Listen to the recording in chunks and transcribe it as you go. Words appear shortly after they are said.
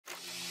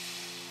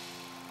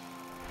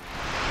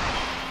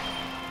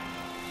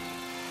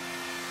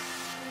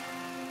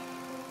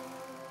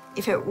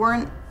If it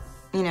weren't,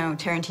 you know,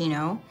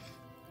 Tarantino,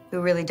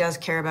 who really does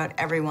care about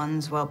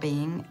everyone's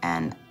well-being,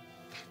 and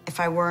if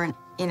I weren't,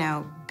 you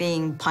know,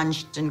 being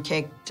punched and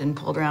kicked and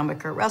pulled around by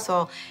Kurt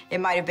Russell, it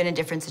might have been a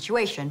different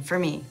situation for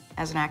me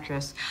as an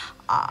actress.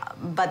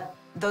 But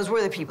those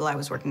were the people I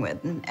was working with,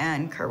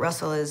 and Kurt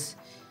Russell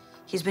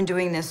he's been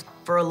doing this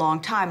for a long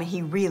time, and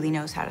he really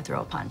knows how to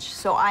throw a punch.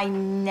 So I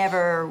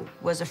never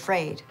was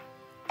afraid,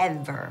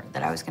 ever,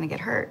 that I was gonna get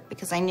hurt,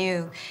 because I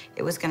knew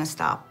it was gonna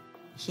stop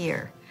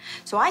here.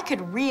 So I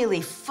could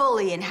really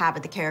fully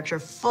inhabit the character,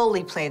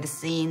 fully play the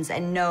scenes,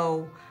 and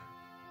know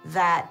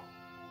that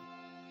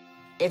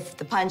if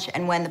the punch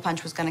and when the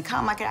punch was gonna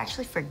come, I could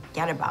actually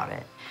forget about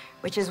it,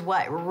 which is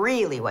what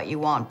you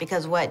want,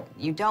 because what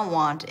you don't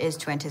want is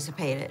to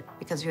anticipate it.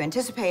 Because if you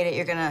anticipate it,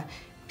 you're gonna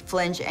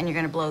flinch and you're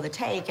gonna blow the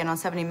take, and on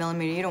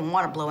 70mm, you don't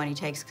wanna blow any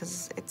takes,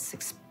 because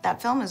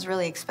that film is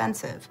really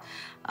expensive.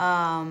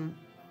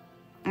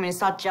 I mean,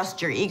 it's not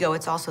just your ego,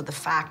 it's also the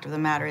fact of the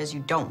matter is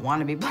you don't want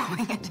to be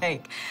blowing a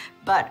take.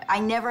 But I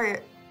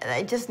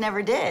just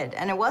never did.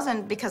 And it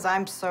wasn't because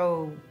I'm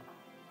so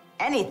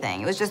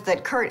anything. It was just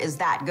that Kurt is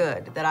that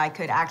good that I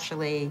could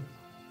actually,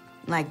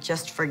 like,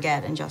 just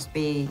forget and just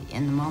be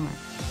in the moment.